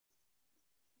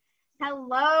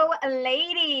Hello,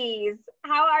 ladies.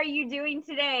 How are you doing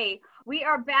today? We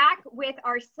are back with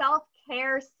our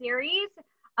self-care series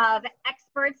of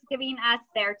experts giving us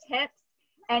their tips.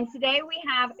 And today we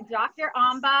have Dr.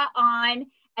 Amba on,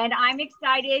 and I'm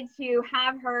excited to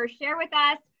have her share with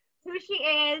us who she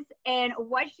is and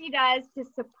what she does to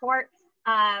support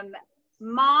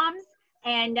moms.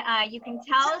 And you can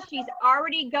tell she's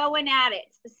already going at it.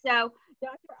 So,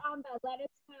 Dr. Amba, let us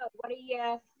know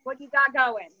what you got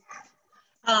going.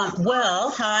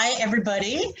 Hi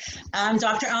everybody. I'm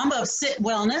Dr. Amba of Sit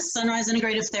Wellness, Sunrise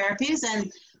Integrative Therapies,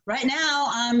 and right now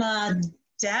I'm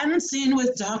dancing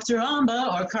with Dr.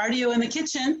 Amba, or cardio in the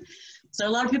kitchen. So a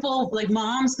lot of people, like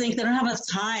moms, think they don't have enough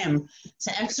time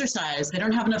to exercise. They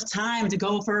don't have enough time to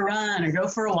go for a run or go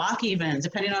for a walk even,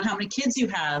 depending on how many kids you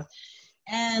have.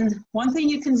 And one thing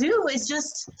you can do is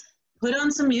just put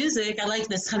on some music. I like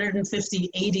this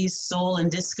 150 80s soul and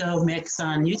disco mix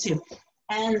on YouTube.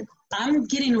 And I'm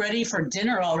getting ready for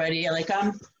dinner already. Like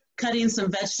I'm cutting some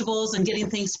vegetables and getting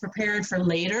things prepared for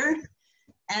later.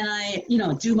 And I,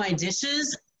 do my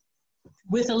dishes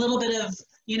with a little bit of,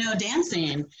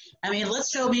 dancing. I mean, let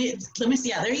me see.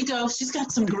 Yeah, there you go. She's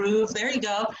got some groove. There you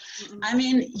go. I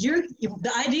mean,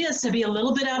 the idea is to be a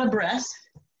little bit out of breath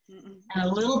and a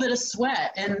little bit of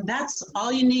sweat. And that's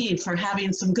all you need for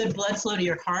having some good blood flow to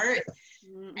your heart.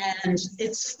 And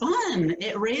it's fun.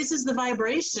 It raises the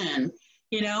vibration.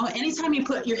 Anytime you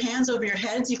put your hands over your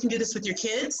heads, you can do this with your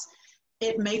kids.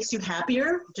 It makes you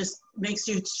happier, just makes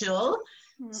you chill.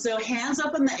 So hands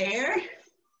up in the air,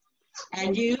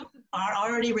 and you are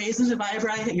already raising the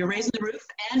vibration. You're raising the roof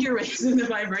and you're raising the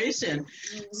vibration.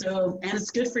 So, and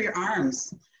it's good for your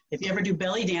arms. If you ever do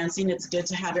belly dancing, it's good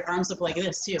to have your arms up like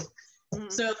this too.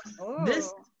 So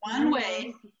this one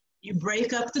way you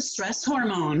break up the stress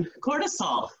hormone,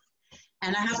 cortisol.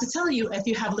 And I have to tell you, if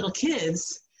you have little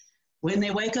kids, when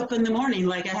they wake up in the morning,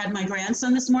 like I had my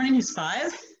grandson this morning, who's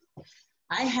 5,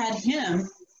 I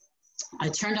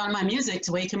turned on my music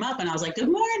to wake him up and I was like,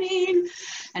 good morning.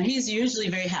 And he's usually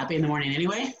very happy in the morning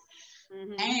anyway.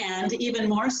 And even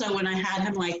more so when I had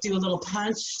him like do a little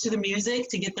punch to the music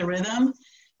to get the rhythm,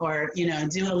 or,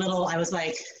 I was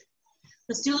like,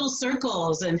 let's do little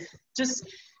circles and just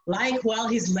like while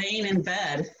he's laying in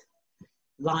bed.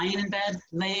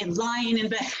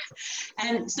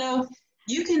 And so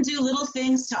you can do little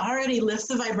things to already lift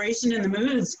the vibration and the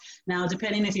moods. Now,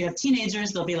 depending if you have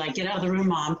teenagers, they'll be like, get out of the room,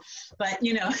 mom. But,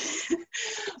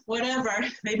 whatever,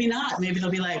 maybe not. Maybe they'll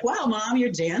be like, wow, mom,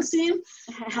 you're dancing?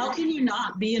 How can you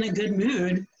not be in a good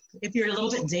mood if you're a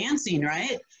little bit dancing,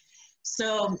 right?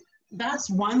 So that's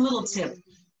one little tip.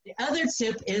 The other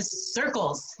tip is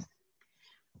circles.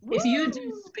 If you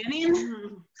do spinning,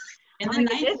 in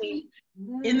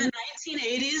the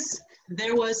 1980s,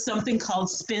 there was something called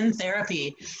spin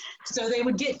therapy. So they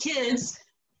would get kids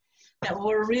that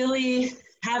were really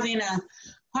having a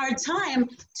hard time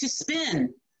to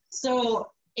spin. So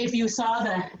if you saw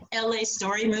the LA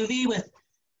Story movie with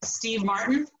Steve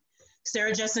Martin,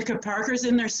 Sarah Jessica Parker's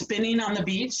in there spinning on the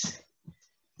beach,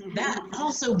 that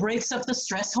also breaks up the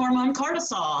stress hormone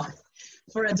cortisol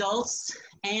for adults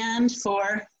and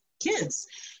for kids.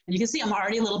 And you can see I'm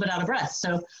already a little bit out of breath.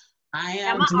 So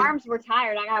my arms were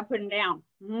tired. I gotta put them down.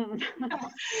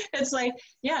 It's like,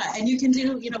 yeah, and you can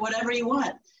do, whatever you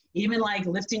want. Even like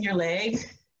lifting your leg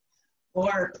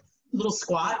or little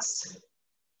squats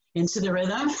into the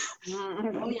rhythm.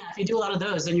 Oh yeah, if you do a lot of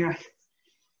those, then your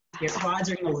quads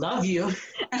are gonna love you.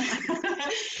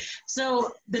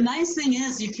 So the nice thing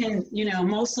is you can,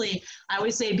 mostly, I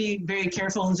always say be very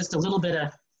careful and just a little bit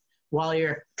of, while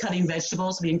you're cutting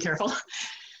vegetables, being careful.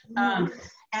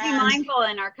 Be mindful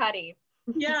in our cutting.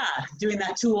 Yeah, doing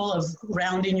that tool of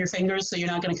rounding your fingers so you're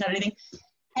not going to cut anything.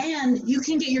 And you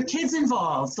can get your kids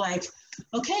involved. Like,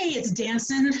 okay, it's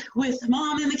dancing with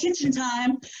mom in the kitchen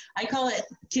time. I call it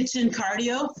kitchen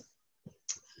cardio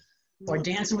or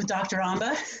dancing with Dr.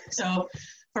 Amba. So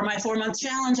for my 4-month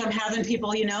challenge, I'm having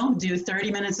people, do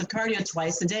 30 minutes of cardio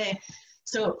twice a day.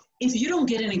 So if you don't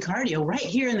get any cardio right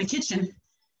here in the kitchen,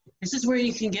 this is where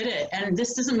you can get it. And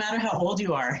this doesn't matter how old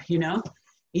you are,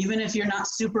 even if you're not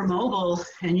super mobile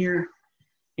and you're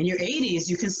in your 80s,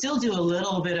 you can still do a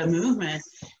little bit of movement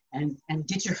and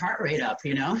get your heart rate up,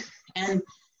 And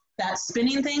that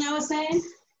spinning thing I was saying,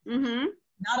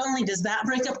 not only does that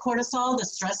break up cortisol, the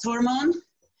stress hormone,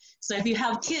 so if you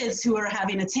have kids who are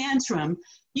having a tantrum,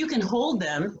 you can hold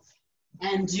them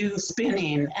and do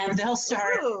spinning and they'll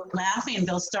start laughing,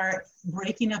 they'll start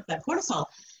breaking up that cortisol,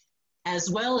 as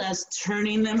well as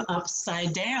turning them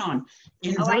upside down.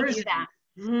 I do that.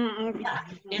 Yeah,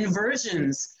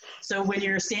 inversions. So when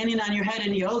you're standing on your head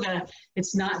in yoga,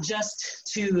 it's not just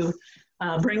to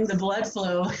bring the blood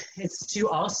flow. It's to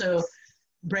also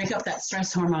break up that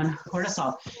stress hormone,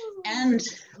 cortisol. And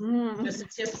just a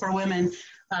tip for women,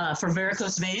 for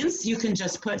varicose veins, you can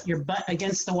just put your butt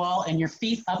against the wall and your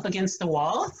feet up against the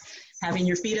wall, having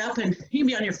your feet up, and you can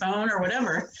be on your phone or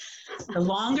whatever. The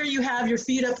longer you have your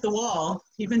feet up the wall,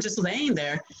 even just laying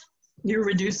there, you're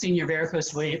reducing your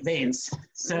varicose veins.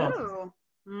 So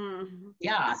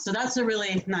yeah, so that's a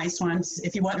really nice one.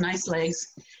 If you want nice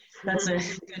legs, that's a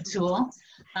good tool.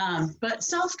 But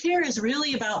self-care is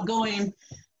really about going,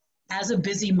 as a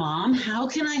busy mom, how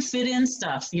can I fit in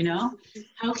stuff, you know?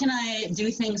 How can I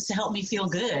do things to help me feel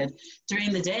good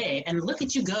during the day? And look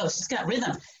at you go, she's got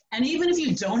rhythm. And even if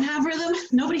you don't have rhythm,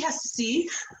 nobody has to see.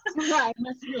 Right.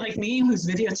 Unless you're like me, who's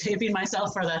videotaping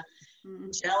myself for the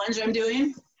challenge I'm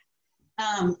doing.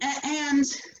 And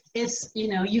it's, you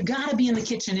know, you gotta be in the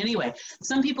kitchen anyway.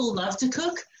 Some people love to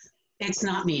cook. It's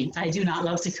not me. I do not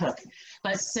love to cook.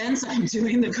 But since I'm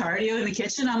doing the cardio in the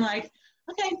kitchen, I'm like,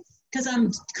 okay, because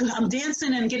I'm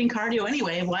dancing and getting cardio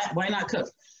anyway, why not cook?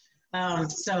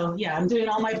 So yeah, I'm doing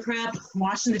all my prep,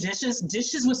 washing the dishes.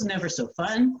 Dishes was never so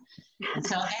fun.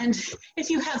 And if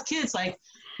you have kids, like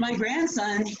my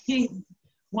grandson,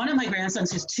 one of my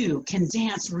grandsons who's 2 can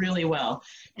dance really well.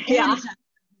 Yeah.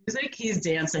 Music, he's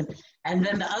dancing. And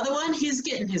then the other one, he's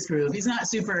getting his groove. He's not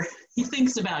super, he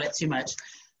thinks about it too much.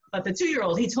 But the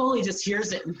 2-year-old, he totally just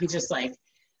hears it and he's like,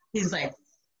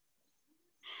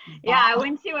 yeah, I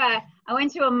went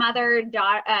to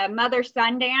a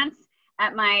mother-son dance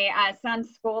at my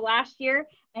son's school last year,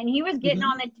 and he was getting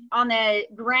on the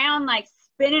ground, like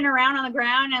spinning around on the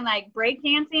ground and like break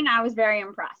dancing. I was very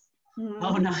impressed.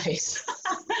 Oh, nice.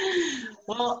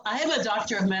 Well, I am a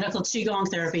doctor of medical Qigong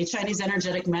therapy, Chinese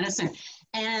energetic medicine,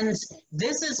 and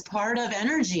this is part of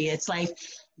energy. It's like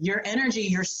your energy,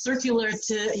 your circular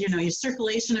your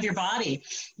circulation of your body.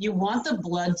 You want the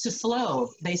blood to flow.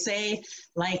 They say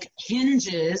like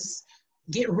hinges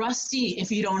get rusty if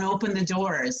you don't open the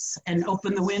doors and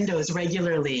open the windows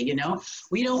regularly, you know.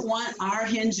 We don't want our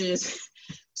hinges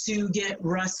to get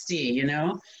rusty, you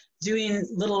know. Doing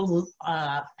little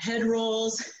head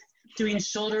rolls, doing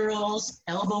shoulder rolls,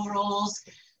 elbow rolls,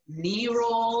 knee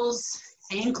rolls,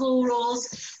 ankle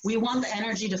rolls. We want the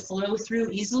energy to flow through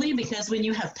easily, because when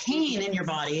you have pain in your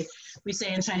body, we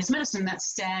say in Chinese medicine, that's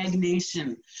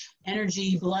stagnation.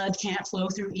 Energy, blood can't flow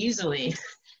through easily.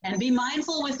 And be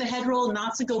mindful with the head roll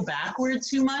not to go backward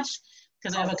too much,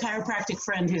 because I have a chiropractic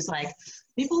friend who's like,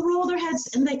 people roll their heads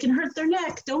and they can hurt their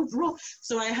neck, don't roll.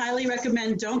 So I highly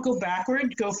recommend don't go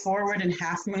backward, go forward in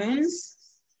half moons.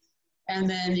 And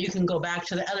then you can go back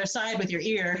to the other side with your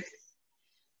ear.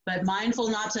 But mindful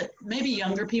not to, maybe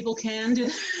younger people can do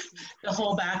the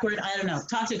whole backward. I don't know,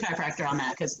 talk to a chiropractor on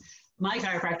that, because my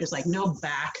chiropractor's like, no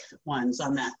back ones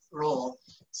on that roll.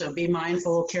 So be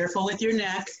mindful, careful with your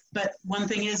neck. But one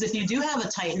thing is, if you do have a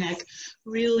tight neck,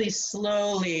 really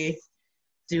slowly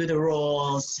do the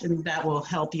rolls, and that will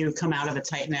help you come out of a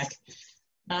tight neck.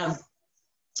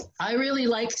 I really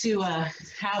like to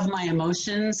have my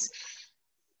emotions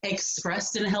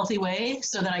expressed in a healthy way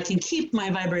so that I can keep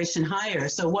my vibration higher.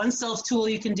 So one self-tool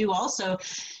you can do also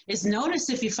is notice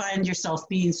if you find yourself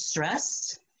being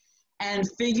stressed and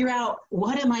figure out,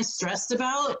 what am I stressed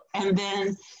about? And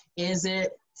then, is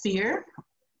it fear,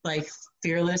 like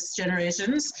fearless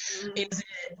generations? Is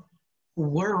it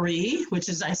worry, which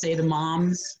is, I say, the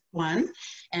mom's one,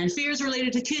 and fear is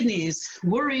related to kidneys,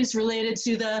 worry is related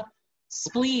to the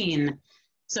spleen.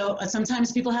 So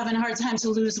sometimes people having a hard time to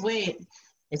lose weight,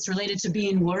 it's related to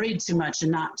being worried too much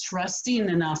and not trusting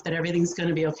enough that everything's going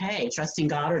to be okay, trusting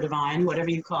God or divine, whatever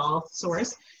you call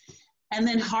source. And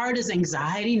then heart is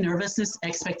anxiety, nervousness,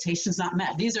 expectations not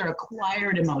met. These are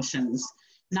acquired emotions,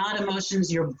 not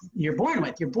emotions you're born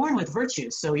with. You're born with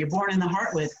virtues. So you're born in the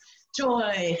heart with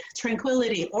joy,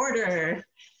 tranquility, order.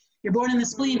 You're born in the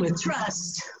spleen with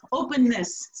trust,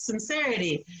 openness,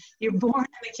 sincerity. You're born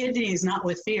in the kidneys not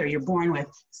with fear. You're born with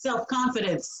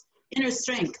self-confidence, inner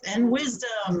strength, and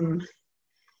wisdom.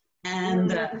 And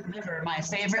the liver, my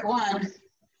favorite one,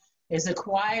 is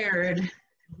acquired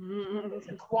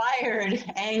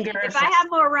anger. If I have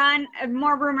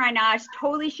more room right now, I should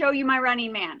totally show you my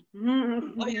running man.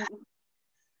 Oh, yeah.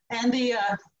 And the,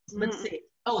 let's see.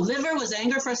 Oh, liver was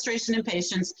anger, frustration, and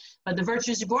patience. But the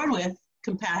virtues you're born with,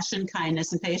 compassion,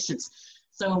 kindness, and patience.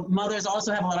 So mothers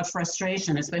also have a lot of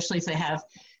frustration, especially if they have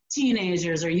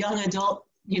teenagers or young adult,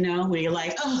 you know, where you're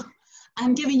like, oh,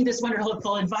 I'm giving you this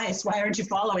wonderful advice. Why aren't you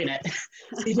following it?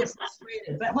 So you get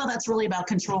frustrated. But, well, that's really about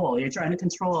control. You're trying to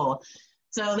control.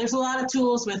 So there's a lot of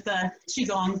tools with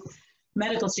Qigong,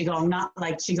 medical Qigong, not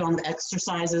like Qigong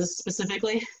exercises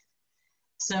specifically,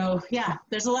 So yeah,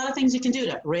 there's a lot of things you can do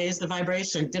to raise the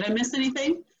vibration. Did I miss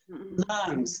anything?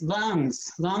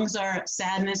 Lungs are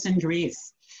sadness and grief,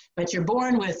 but you're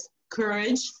born with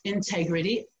courage,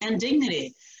 integrity, and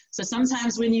dignity. So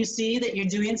sometimes when you see that you're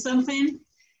doing something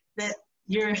that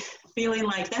you're feeling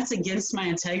like that's against my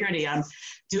integrity, I'm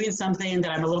doing something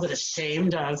that I'm a little bit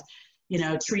ashamed of, you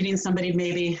know, treating somebody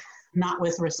maybe not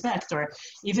with respect, or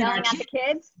even Yelling at the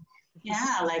kids.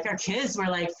 Yeah, like our kids were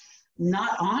like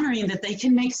not honoring that they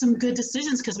can make some good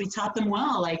decisions because we taught them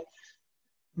well. Like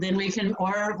then we can,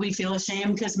 or we feel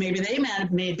ashamed because maybe they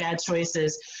made bad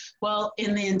choices. Well,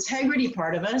 in the integrity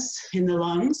part of us, in the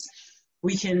lungs,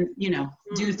 we can, you know,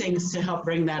 do things to help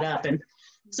bring that up. And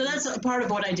so that's a part of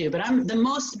what I do. But the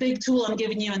most big tool I'm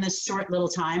giving you in this short little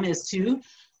time is to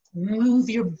move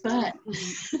your butt,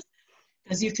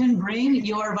 because you can bring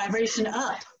your vibration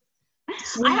up.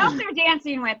 Swim. I hope they're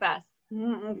dancing with us.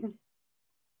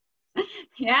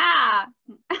 Yeah.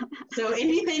 So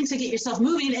anything to get yourself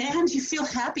moving and you feel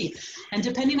happy. And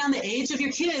depending on the age of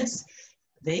your kids,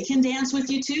 they can dance with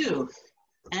you too.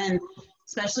 And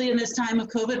especially in this time of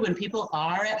COVID when people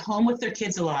are at home with their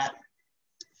kids a lot,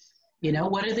 you know,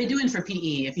 what are they doing for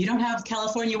PE? If you don't have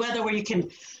California weather where you can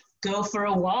go for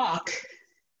a walk,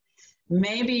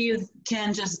 maybe you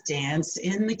can just dance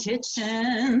in the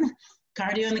kitchen,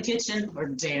 cardio in the kitchen, or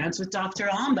dance with Dr.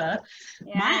 Amba.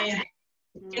 Yeah.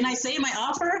 Can I say my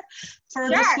offer for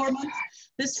Sure. this 4 months?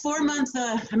 This 4 month,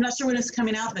 I'm not sure when it's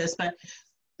coming out this, but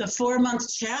the 4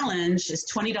 month challenge is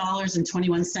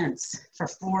 $20.21 for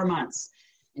 4 months.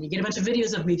 And you get a bunch of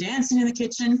videos of me dancing in the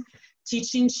kitchen,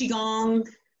 teaching Qigong,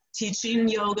 teaching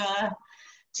yoga,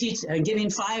 giving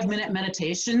 5-minute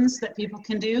meditations that people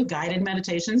can do, guided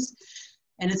meditations.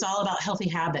 And it's all about healthy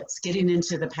habits, getting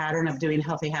into the pattern of doing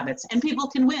healthy habits. And people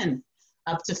can win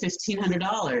up to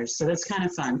 $1,500. So that's kind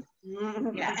of fun.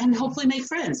 Yeah, and hopefully make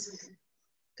friends,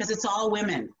 because it's all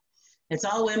women. It's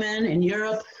all women in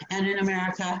Europe and in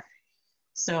America.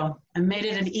 So I made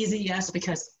it an easy yes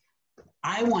because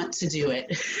I want to do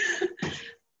it.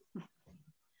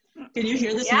 Can you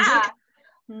hear this music?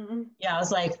 Yeah, I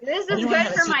was like, this is good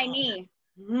for my knee.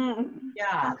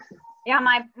 Yeah. Yeah,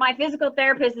 my physical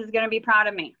therapist is going to be proud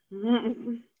of me.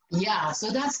 Yeah, so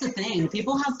that's the thing.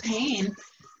 People have pain.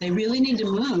 They really need to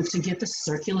move to get the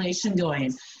circulation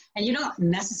going. And you don't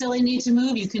necessarily need to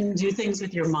move. You can do things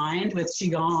with your mind with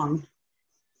Qigong.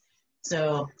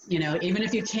 So, you know, even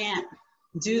if you can't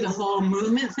do the whole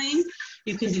movement thing,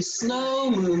 you can do slow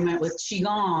movement with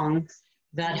Qigong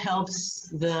that helps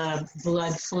the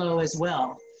blood flow as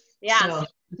well. Yeah. So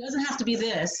it doesn't have to be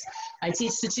this. I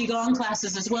teach the Qigong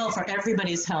classes as well for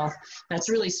everybody's health. That's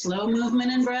really slow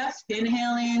movement and breath,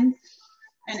 inhaling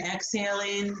and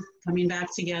exhaling, coming back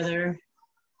together.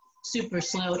 Super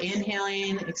slow,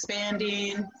 inhaling,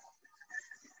 expanding,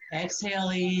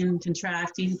 exhaling,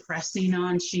 contracting, pressing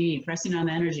on chi, pressing on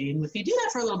energy. And if you do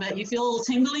that for a little bit, you feel a little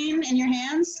tingling in your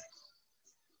hands.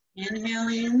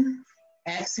 Inhaling,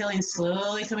 exhaling,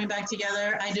 slowly coming back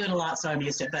together. I do it a lot, so I'm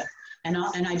used to it. But and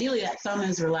ideally, that thumb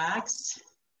is relaxed.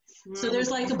 So there's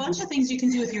like a bunch of things you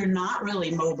can do if you're not really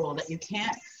mobile that you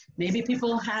can't. Maybe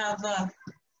people have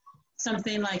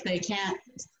something like they can't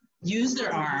use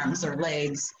their arms or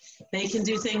legs. They can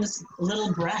do things,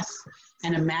 little breath,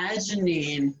 and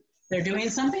imagining they're doing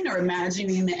something, or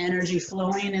imagining the energy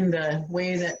flowing in the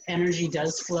way that energy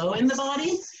does flow in the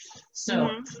body. So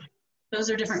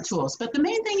those are different tools. But the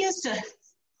main thing is to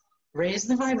raise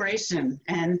the vibration,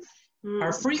 and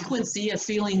our frequency of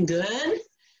feeling good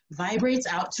vibrates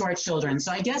out to our children.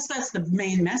 So I guess that's the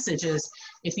main message is,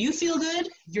 if you feel good,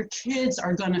 your kids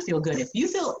are going to feel good. If you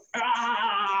feel,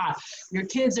 your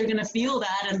kids are going to feel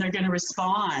that and they're going to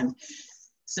respond.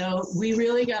 So we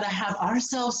really got to have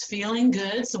ourselves feeling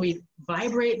good, so we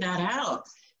vibrate that out.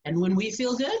 And when we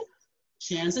feel good,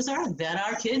 chances are that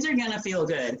our kids are going to feel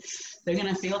good. They're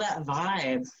going to feel that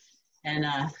vibe. And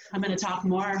I'm going to talk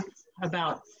more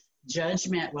about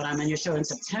judgment when I'm on your show in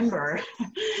September.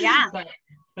 Yeah.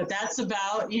 But that's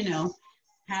about, you know,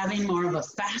 having more of a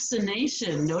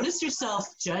fascination. Notice yourself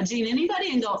judging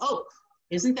anybody and go, oh,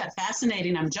 isn't that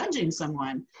fascinating? I'm judging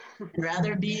someone. And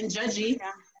rather being judgy,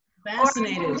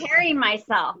 fascinated. Or comparing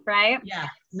myself, right? Yeah,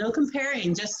 no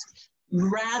comparing. Just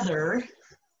rather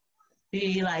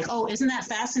be like, oh, isn't that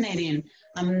fascinating?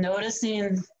 I'm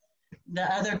noticing the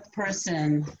other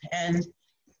person, and,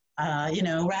 you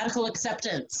know, radical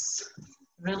acceptance,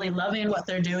 really loving what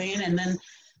they're doing, and then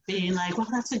being like, well,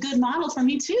 that's a good model for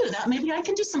me too. That maybe I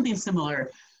can do something similar.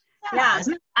 Yeah,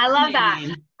 I love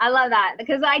that. I love that,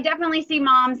 because I definitely see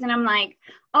moms and I'm like,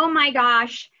 oh my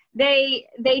gosh, they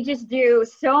just do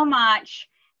so much.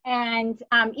 And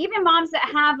even moms that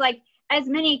have like as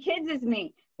many kids as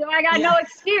me. So I got Yeah. no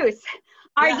excuse.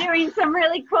 Are Yeah. doing some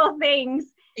really cool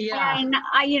things. Yeah. And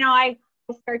I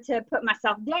start to put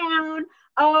myself down.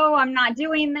 Oh, I'm not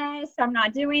doing this. I'm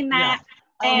not doing Yeah. that.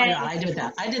 Oh my And God, I did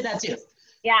that. I did that too.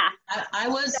 yeah. I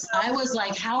was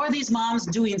like, how are these moms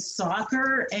doing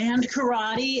soccer and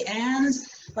karate, and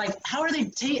like how are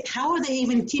they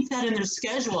even keep that in their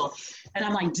schedule? And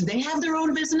I'm like, do they have their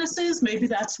own businesses? Maybe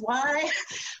that's why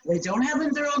they don't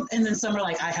have their own. And then some are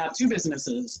like, I have 2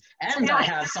 businesses and I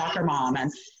have soccer mom. And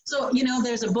so, you know,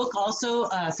 there's a book also,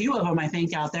 a few of them I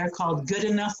think out there, called Good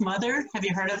Enough Mother. Have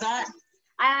you heard of that?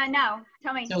 No,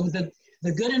 tell me. So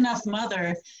the Good Enough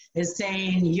Mother is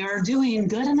saying you're doing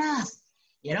good enough.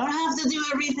 You don't have to do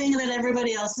everything that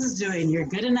everybody else is doing. You're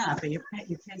good enough. Your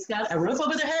kids got a roof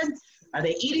over their head. Are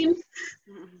they eating?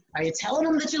 Are you telling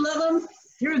them that you love them?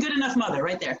 You're a good enough mother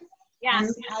right there. Yeah.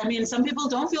 And I mean, some people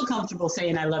don't feel comfortable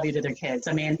saying I love you to their kids.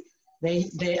 I mean,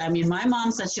 I mean, my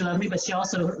mom said she loved me, but she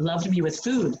also loved me with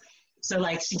food. So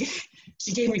like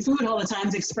she gave me food all the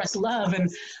time to express love.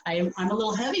 And I'm a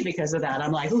little heavy because of that.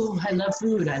 I'm like, ooh, I love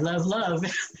food. I love love.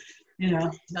 You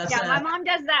know, that's my mom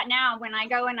does that now. When I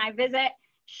go and I visit,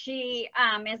 she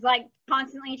is like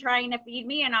constantly trying to feed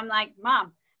me. And I'm like,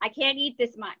 Mom, I can't eat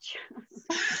this much.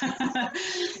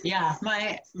 Yeah,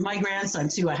 my grandson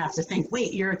too, I have to think,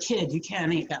 wait, you're a kid, you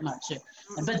can't eat that much.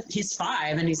 But he's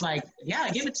 5 and he's like, yeah,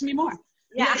 give it to me more.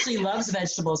 Yeah. He actually loves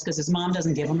vegetables because his mom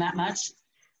doesn't give him that much.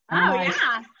 And Oh, like,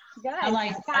 yeah. Good. I'm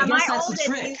like, Yeah, I guess my that's the oldest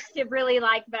trick. used to really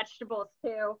like vegetables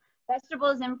too.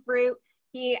 Vegetables and fruit.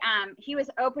 He was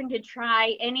open to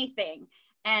try anything.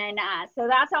 And so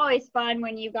that's always fun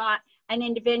when you got an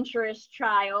adventurous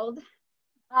child.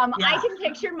 Yeah. I can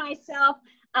picture myself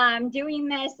doing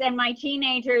this and my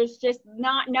teenagers just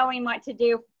not knowing what to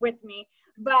do with me.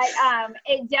 But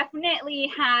it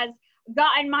definitely has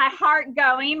gotten my heart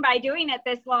going by doing it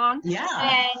this long.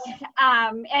 Yeah.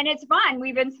 And it's fun.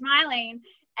 We've been smiling.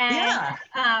 And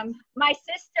Yeah. my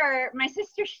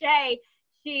sister Shay,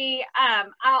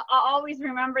 I'll always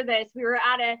remember this. We were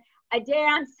at a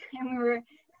dance and we were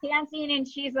dancing and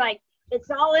she's like, it's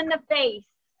all in the face.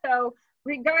 So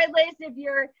regardless if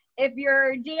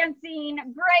you're dancing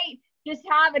great, just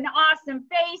have an awesome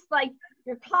face, like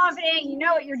you're confident, you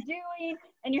know what you're doing,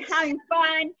 and you're having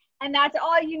fun, and that's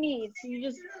all you need. So you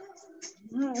just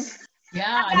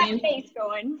Yeah, have that face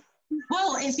going.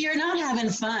 Well, if you're not having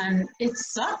fun, it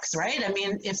sucks, right? I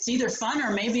mean, it's either fun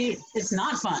or maybe it's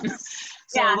not fun.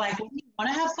 So Yeah. like, when you want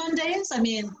to have fun days, I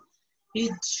mean,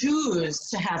 you choose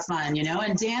to have fun, you know,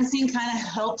 and dancing kind of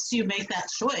helps you make that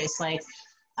choice. Like,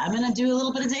 I'm going to do a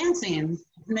little bit of dancing.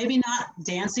 Maybe not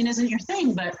dancing isn't your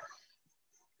thing, but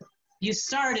you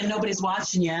start and nobody's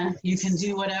watching you. You can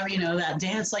do whatever, you know, that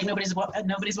dance like nobody's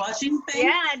watching thing.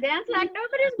 Yeah, dance like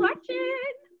nobody's watching.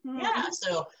 Yeah,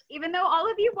 so. Even though all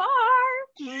of you are.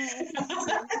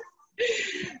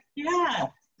 Yeah.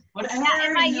 Whatever. Yeah,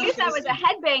 in my youth, I was a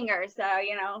headbanger, so,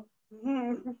 you know.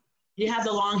 You have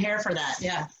the long hair for that,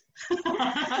 yeah.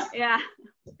 Yeah.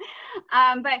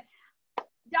 But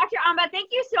Dr. Amba,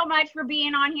 thank you so much for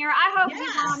being on here. I hope you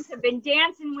moms have been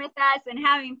dancing with us and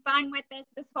having fun with us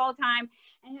this whole time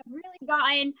and have really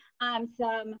gotten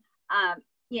some,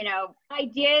 you know,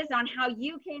 ideas on how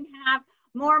you can have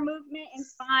more movement and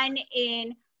fun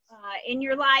in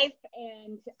your life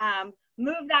and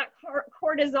move that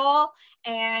cortisol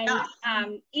and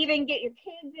even get your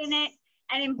kids in it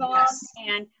and involved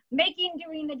and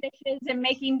doing the dishes and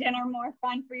making dinner more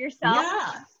fun for yourself.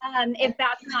 Yeah. If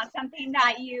that's not something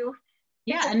that you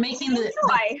and making the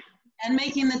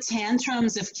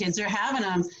tantrums if kids are having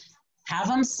them, have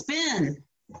them spin.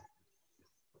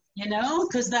 You know,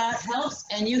 because that helps,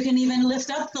 and you can even lift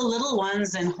up the little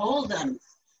ones and hold them,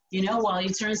 you know, while you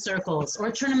turn circles or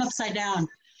turn them upside down,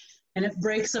 and it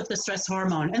breaks up the stress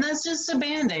hormone. And that's just a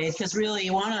Band-Aid, because really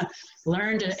you want to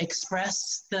learn to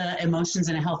express the emotions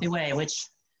in a healthy way, which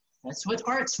that's what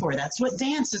art's for. That's what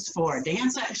dance is for.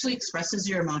 Dance actually expresses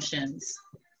your emotions.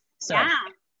 So. Yeah,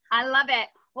 I love it.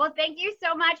 Well, thank you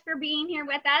so much for being here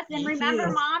with us. And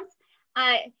remember, moms,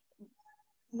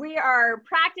 we are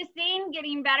practicing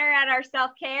getting better at our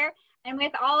self-care. And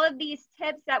with all of these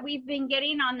tips that we've been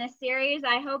getting on this series,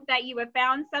 I hope that you have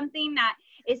found something that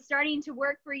is starting to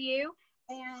work for you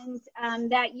and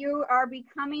that you are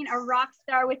becoming a rock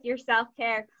star with your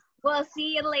self-care. We'll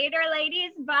see you later,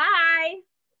 ladies. Bye.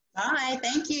 Bye.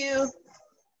 Thank you.